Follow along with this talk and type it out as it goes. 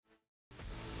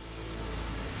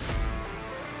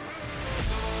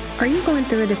Are you going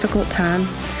through a difficult time?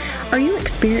 Are you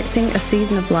experiencing a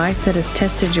season of life that has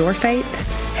tested your faith?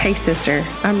 Hey sister,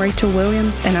 I'm Rachel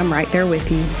Williams and I'm right there with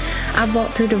you. I've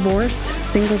walked through divorce,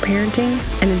 single parenting,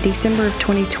 and in December of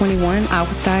 2021, I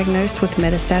was diagnosed with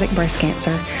metastatic breast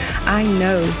cancer. I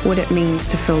know what it means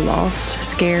to feel lost,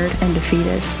 scared, and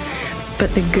defeated.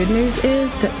 But the good news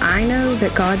is that I know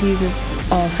that God uses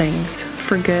all things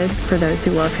for good for those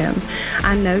who love Him.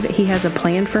 I know that He has a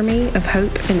plan for me of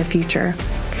hope in the future.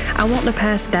 I want to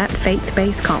pass that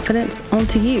faith-based confidence on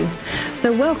to you.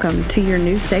 So welcome to your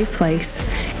new safe place.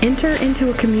 Enter into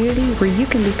a community where you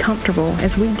can be comfortable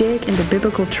as we dig into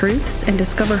biblical truths and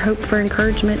discover hope for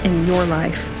encouragement in your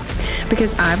life.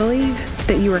 Because I believe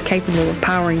that you are capable of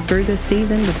powering through this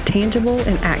season with tangible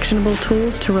and actionable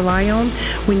tools to rely on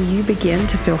when you begin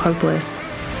to feel hopeless.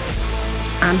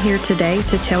 I'm here today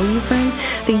to tell you, friend,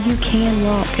 that you can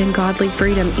walk in godly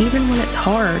freedom even when it's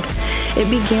hard.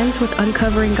 It begins with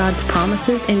uncovering God's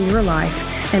promises in your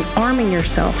life and arming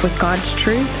yourself with God's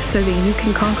truth so that you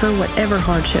can conquer whatever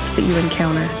hardships that you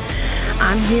encounter.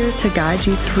 I'm here to guide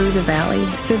you through the valley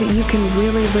so that you can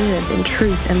really live in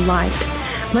truth and light.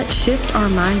 Let's shift our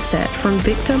mindset from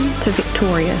victim to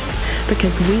victorious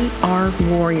because we are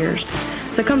warriors.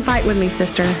 So come fight with me,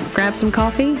 sister. Grab some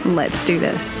coffee and let's do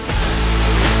this.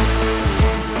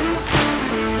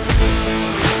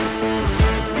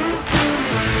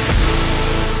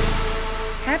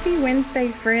 Happy Wednesday,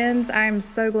 friends. I am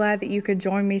so glad that you could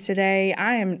join me today.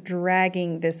 I am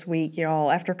dragging this week, y'all,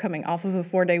 after coming off of a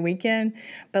 4-day weekend.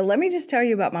 But let me just tell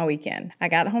you about my weekend. I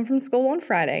got home from school on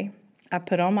Friday. I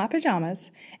put on my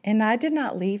pajamas, and I did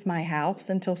not leave my house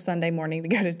until Sunday morning to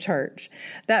go to church.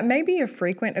 That may be a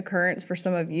frequent occurrence for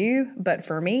some of you, but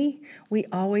for me, we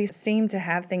always seem to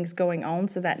have things going on,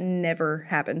 so that never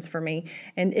happens for me,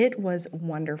 and it was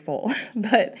wonderful.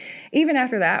 But even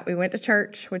after that, we went to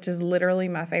church, which is literally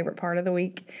my favorite part of the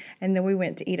week, and then we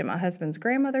went to eat at my husband's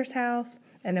grandmother's house,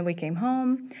 and then we came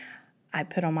home. I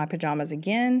put on my pajamas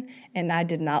again, and I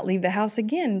did not leave the house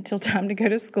again until time to go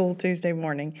to school Tuesday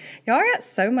morning. Y'all, I got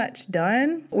so much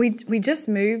done. We just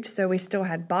moved, so we still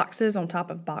had boxes on top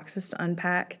of boxes to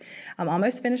unpack. I'm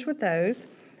almost finished with those.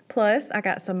 Plus, I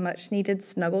got some much-needed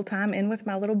snuggle time in with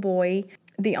my little boy.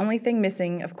 The only thing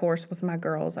missing, of course, was my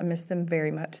girls. I miss them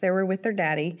very much. They were with their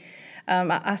daddy.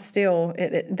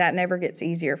 That never gets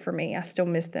easier for me. I still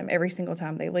miss them every single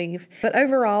time they leave. But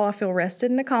overall, I feel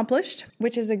rested and accomplished,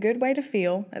 which is a good way to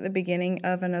feel at the beginning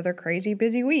of another crazy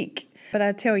busy week. But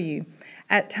I tell you,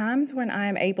 at times when I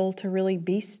am able to really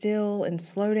be still and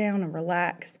slow down and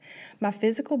relax, my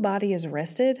physical body is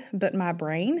rested, but my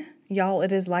brain, y'all,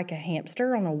 it is like a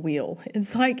hamster on a wheel.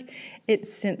 It's like it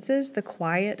senses the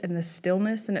quiet and the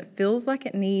stillness, and it feels like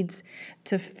it needs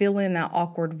to fill in that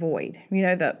awkward void. You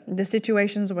know, the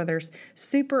situations where there's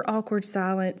super awkward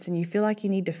silence and you feel like you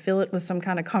need to fill it with some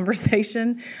kind of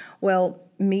conversation. Well,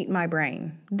 meet my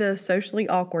brain, the socially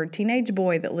awkward teenage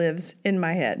boy that lives in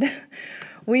my head.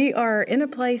 We are in a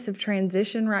place of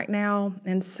transition right now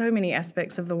in so many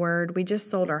aspects of the word. We just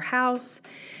sold our house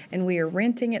and we are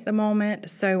renting at the moment,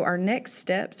 so our next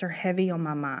steps are heavy on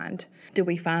my mind. Do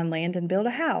we find land and build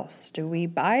a house? Do we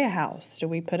buy a house? Do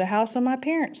we put a house on my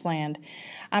parents' land?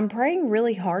 I'm praying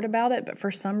really hard about it, but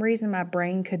for some reason my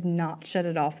brain could not shut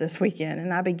it off this weekend,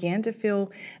 and I began to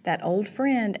feel that old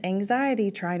friend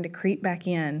anxiety trying to creep back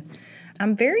in.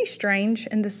 I'm very strange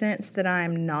in the sense that I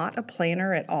am not a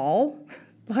planner at all.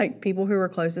 Like, people who are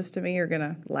closest to me are going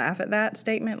to laugh at that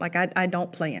statement. Like, I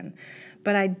don't plan.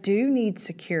 But I do need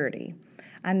security.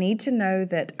 I need to know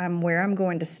that I'm where I'm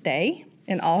going to stay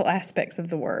in all aspects of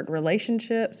the word.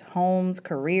 Relationships, homes,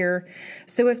 career.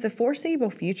 So if the foreseeable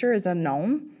future is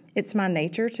unknown, it's my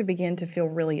nature to begin to feel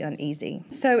really uneasy.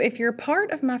 So if you're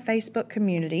part of my Facebook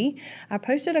community, I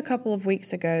posted a couple of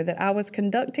weeks ago that I was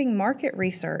conducting market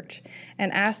research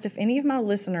and asked if any of my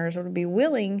listeners would be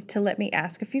willing to let me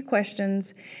ask a few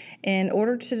questions in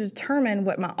order to determine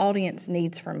what my audience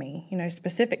needs from me,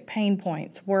 specific pain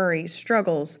points, worries,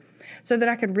 struggles, so that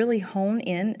I could really hone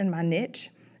in my niche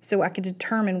so I could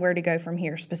determine where to go from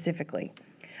here specifically.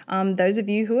 Those of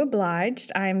you who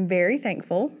obliged, I am very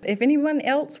thankful. If anyone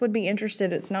else would be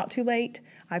interested, it's not too late.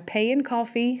 I pay in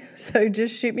coffee, so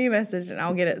just shoot me a message and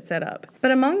I'll get it set up.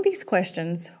 But among these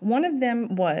questions, one of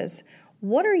them was,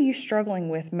 what are you struggling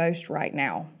with most right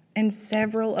now? And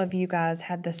several of you guys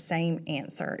had the same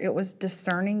answer. It was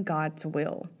discerning God's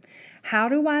will. How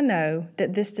do I know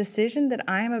that this decision that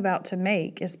I am about to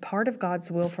make is part of God's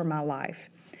will for my life?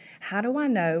 How do I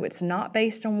know it's not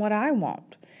based on what I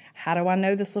want? How do I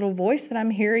know this little voice that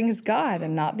I'm hearing is God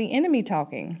and not the enemy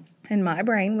talking? And my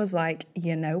brain was like,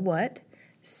 you know what?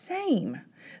 Same.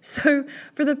 So,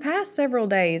 for the past several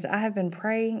days, I have been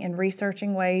praying and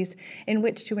researching ways in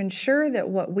which to ensure that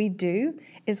what we do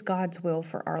is God's will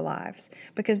for our lives,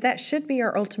 because that should be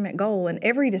our ultimate goal in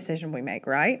every decision we make,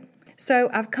 right? So,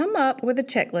 I've come up with a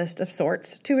checklist of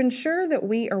sorts to ensure that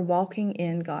we are walking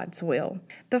in God's will.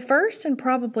 The first and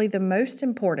probably the most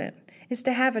important is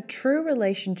to have a true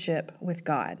relationship with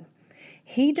God.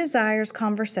 He desires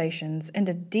conversations and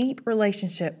a deep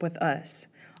relationship with us.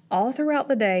 All throughout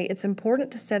the day, it's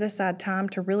important to set aside time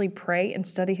to really pray and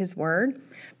study His Word,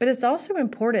 but it's also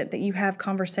important that you have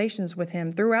conversations with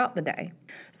Him throughout the day.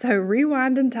 So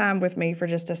rewind in time with me for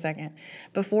just a second.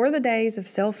 Before the days of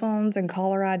cell phones and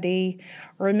caller ID,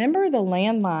 remember the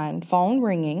landline phone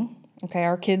ringing. Okay,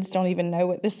 our kids don't even know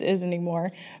what this is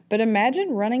anymore, but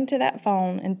imagine running to that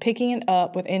phone and picking it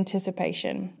up with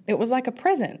anticipation. It was like a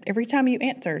present every time you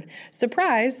answered.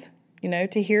 Surprise,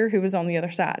 to hear who was on the other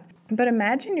side. But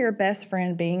imagine your best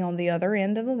friend being on the other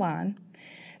end of the line.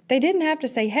 They didn't have to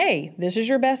say, "Hey, this is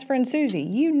your best friend Susie."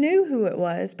 You knew who it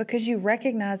was because you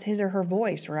recognized his or her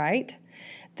voice, right?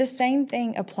 The same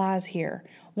thing applies here.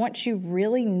 Once you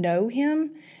really know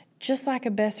him, just like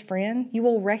a best friend, you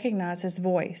will recognize his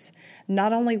voice.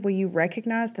 Not only will you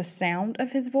recognize the sound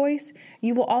of his voice,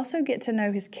 you will also get to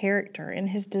know his character and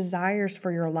his desires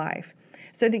for your life,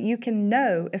 so that you can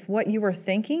know if what you are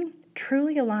thinking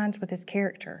truly aligns with his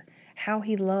character, how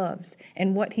he loves,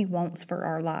 and what he wants for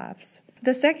our lives.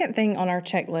 The second thing on our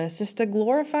checklist is to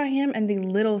glorify him in the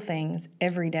little things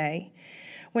every day.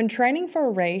 When training for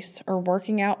a race or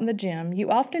working out in the gym, you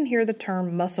often hear the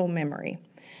term muscle memory.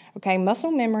 Okay,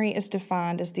 muscle memory is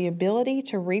defined as the ability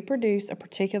to reproduce a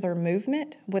particular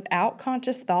movement without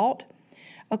conscious thought,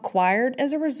 acquired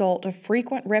as a result of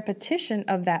frequent repetition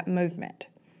of that movement.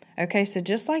 Okay, so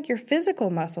just like your physical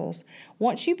muscles,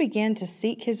 once you begin to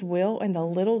seek his will in the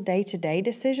little day-to-day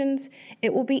decisions,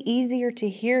 it will be easier to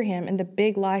hear him in the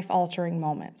big life-altering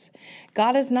moments.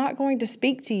 God is not going to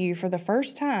speak to you for the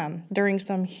first time during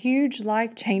some huge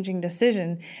life-changing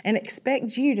decision and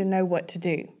expect you to know what to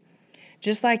do.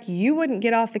 Just like you wouldn't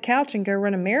get off the couch and go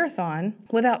run a marathon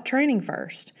without training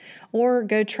first, or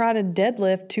go try to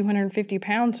deadlift 250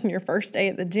 pounds on your first day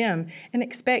at the gym and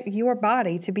expect your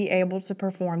body to be able to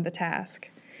perform the task.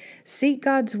 Seek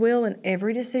God's will in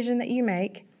every decision that you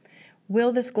make.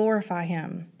 Will this glorify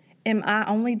him? Am I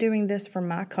only doing this for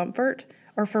my comfort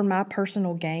or for my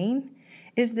personal gain?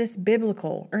 Is this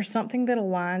biblical or something that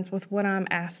aligns with what I'm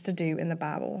asked to do in the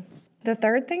Bible? The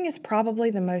third thing is probably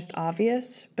the most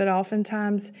obvious, but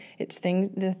oftentimes it's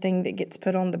the thing that gets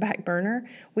put on the back burner.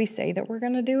 We say that we're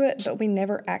going to do it, but we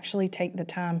never actually take the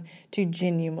time to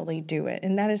genuinely do it,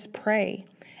 and that is pray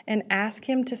and ask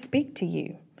him to speak to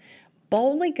you.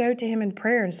 Boldly go to him in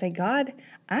prayer and say, "God,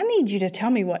 I need you to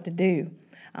tell me what to do.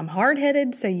 I'm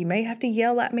hard-headed, so you may have to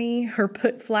yell at me or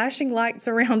put flashing lights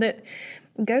around it."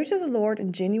 Go to the Lord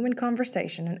in genuine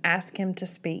conversation and ask him to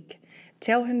speak.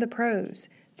 Tell him the pros.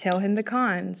 Tell him the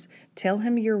cons. Tell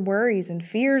him your worries and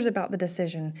fears about the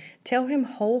decision. Tell him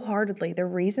wholeheartedly the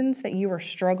reasons that you are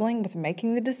struggling with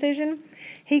making the decision.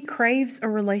 He craves a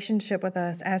relationship with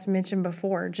us, as mentioned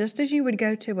before. Just as you would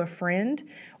go to a friend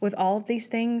with all of these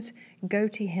things, go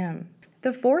to him.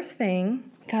 The fourth thing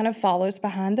kind of follows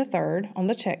behind the third on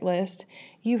the checklist.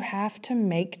 You have to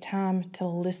make time to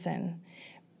listen.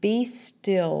 Be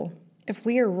still. If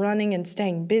we are running and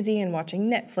staying busy and watching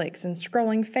Netflix and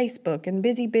scrolling Facebook and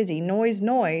busy,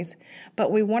 noise,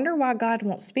 but we wonder why God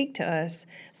won't speak to us,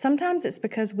 sometimes it's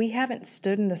because we haven't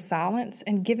stood in the silence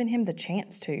and given him the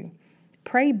chance to.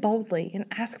 Pray boldly and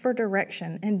ask for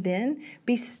direction, and then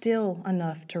be still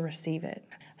enough to receive it.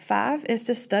 5 is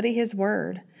to study his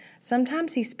word.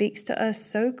 Sometimes he speaks to us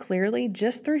so clearly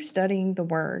just through studying the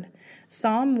word.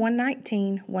 Psalm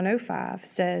 119:105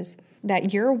 says,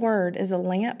 "That your word is a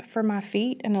lamp for my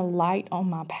feet and a light on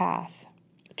my path."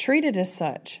 Treat it as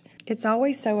such. It's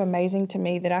always so amazing to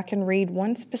me that I can read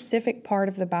one specific part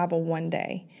of the Bible one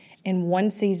day in one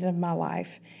season of my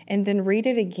life, and then read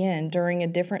it again during a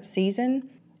different season,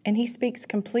 and he speaks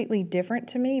completely different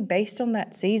to me based on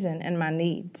that season and my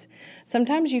needs.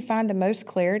 Sometimes you find the most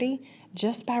clarity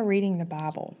just by reading the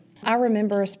Bible. I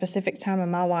remember a specific time in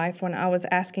my life when I was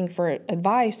asking for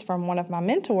advice from one of my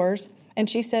mentors, and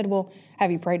she said, "Well,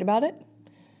 have you prayed about it?"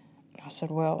 I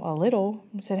said, "Well, a little."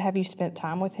 I said, "Have you spent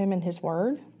time with him and his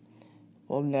word?"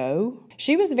 "Well, no."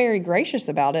 She was very gracious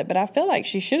about it, but I feel like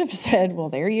she should have said, "Well,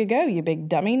 there you go, you big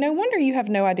dummy. No wonder you have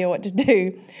no idea what to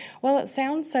do." Well, it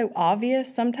sounds so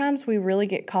obvious. Sometimes we really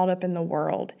get caught up in the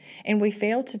world, and we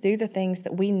fail to do the things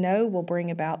that we know will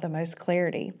bring about the most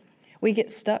clarity. We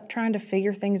get stuck trying to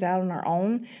figure things out on our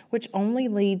own, which only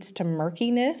leads to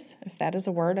murkiness, if that is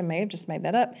a word, I may have just made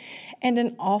that up, and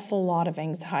an awful lot of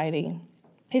anxiety.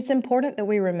 It's important that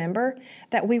we remember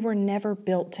that we were never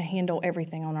built to handle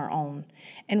everything on our own,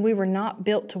 and we were not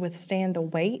built to withstand the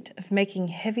weight of making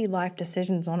heavy life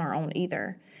decisions on our own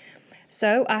either.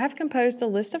 So I have composed a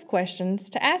list of questions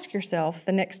to ask yourself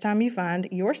the next time you find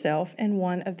yourself in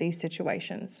one of these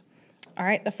situations. All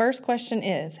right, the first question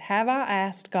is, have I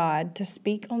asked God to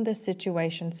speak on this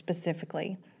situation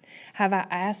specifically? Have I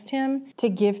asked Him to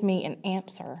give me an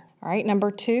answer? All right,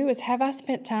 number 2 is, have I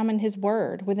spent time in His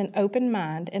Word with an open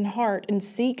mind and heart in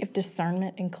seek of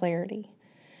discernment and clarity?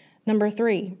 Number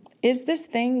 3, is this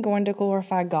thing going to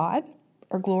glorify God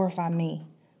or glorify me?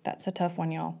 That's a tough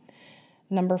one, y'all.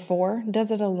 Number 4,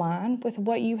 does it align with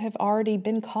what you have already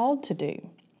been called to do?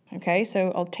 Okay,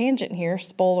 so a tangent here,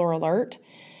 spoiler alert.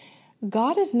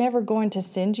 God is never going to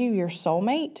send you your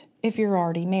soulmate if you're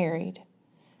already married.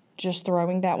 Just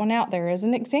throwing that one out there as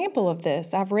an example of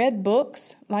this. I've read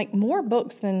books, like more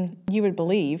books than you would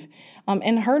believe,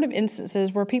 and heard of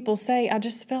instances where people say, I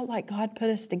just felt like God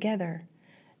put us together.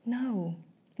 No,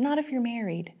 not if you're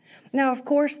married. Now, of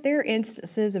course, there are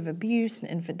instances of abuse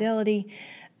and infidelity,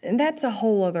 and that's a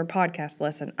whole other podcast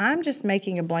lesson. I'm just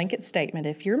making a blanket statement.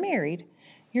 If you're married,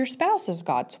 your spouse is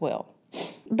God's will.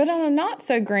 But on a not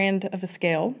so grand of a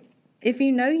scale, if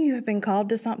you know you have been called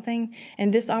to something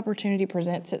and this opportunity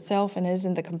presents itself and is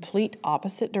in the complete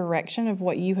opposite direction of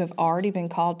what you have already been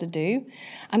called to do,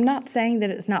 I'm not saying that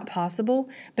it's not possible,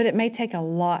 but it may take a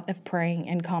lot of praying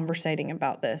and conversating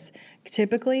about this.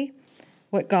 Typically,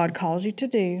 what God calls you to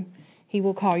do, He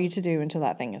will call you to do until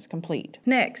that thing is complete.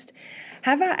 Next,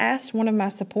 have I asked one of my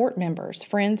support members,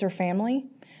 friends, or family?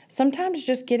 Sometimes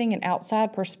just getting an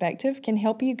outside perspective can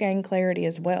help you gain clarity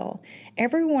as well.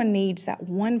 Everyone needs that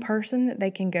one person that they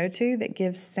can go to that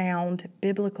gives sound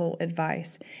biblical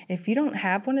advice. If you don't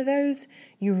have one of those,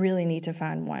 you really need to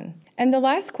find one. And the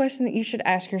last question that you should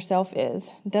ask yourself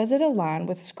is, does it align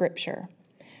with Scripture?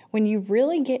 When you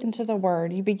really get into the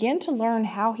Word, you begin to learn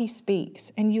how He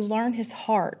speaks, and you learn His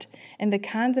heart and the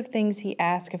kinds of things He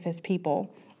asks of His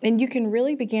people. And you can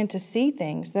really begin to see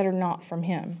things that are not from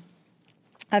Him.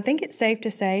 I think it's safe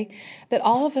to say that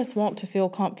all of us want to feel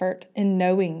comfort in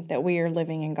knowing that we are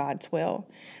living in God's will.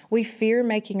 We fear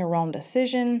making a wrong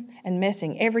decision and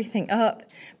messing everything up,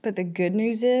 but the good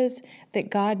news is that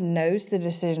God knows the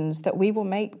decisions that we will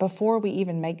make before we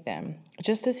even make them,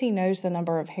 just as He knows the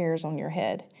number of hairs on your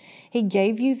head. He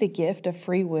gave you the gift of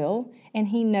free will, and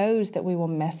He knows that we will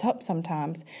mess up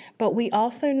sometimes, but we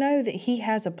also know that He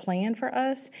has a plan for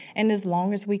us, and as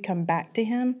long as we come back to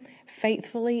Him,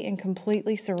 faithfully and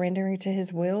completely surrendering to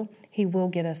His will, He will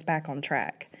get us back on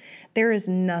track. There is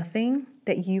nothing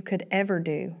that you could ever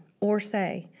do or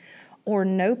say, or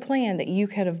no plan that you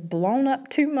could have blown up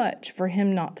too much for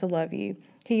Him not to love you.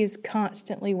 He is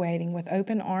constantly waiting with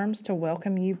open arms to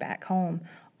welcome you back home.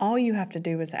 All you have to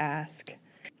do is ask.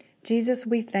 Jesus,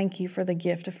 we thank You for the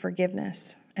gift of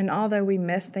forgiveness. And although we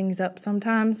mess things up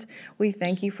sometimes, we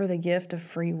thank You for the gift of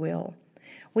free will.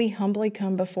 We humbly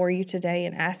come before You today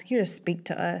and ask You to speak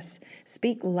to us.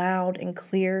 Speak loud and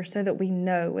clear so that we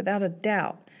know without a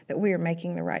doubt that we are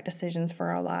making the right decisions for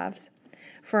our lives,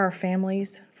 for our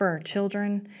families, for our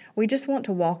children. We just want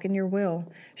to walk in Your will.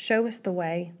 Show us the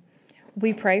way.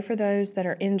 We pray for those that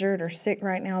are injured or sick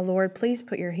right now. Lord, please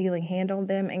put Your healing hand on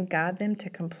them and guide them to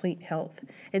complete health.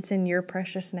 It's in Your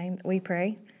precious name that we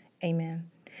pray. Amen.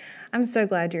 I'm so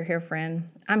glad you're here, friend.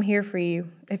 I'm here for you.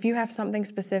 If you have something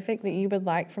specific that you would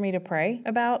like for me to pray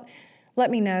about, let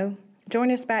me know.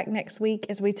 Join us back next week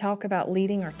as we talk about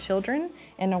leading our children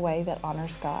in a way that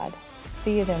honors God.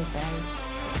 See you then, friends.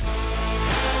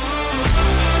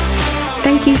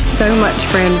 Thank you so much,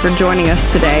 friend, for joining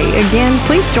us today. Again,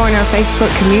 please join our Facebook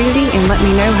community and let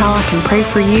me know how I can pray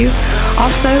for you.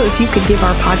 Also, if you could give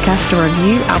our podcast a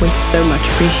review, I would so much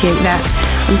appreciate that.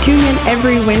 Tune in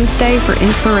every Wednesday for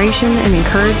inspiration and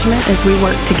encouragement as we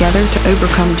work together to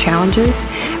overcome challenges.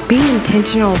 Be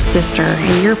intentional, sister,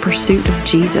 in your pursuit of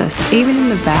Jesus, even in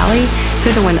the valley, so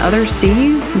that when others see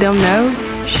you, they'll know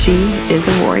she is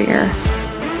a warrior.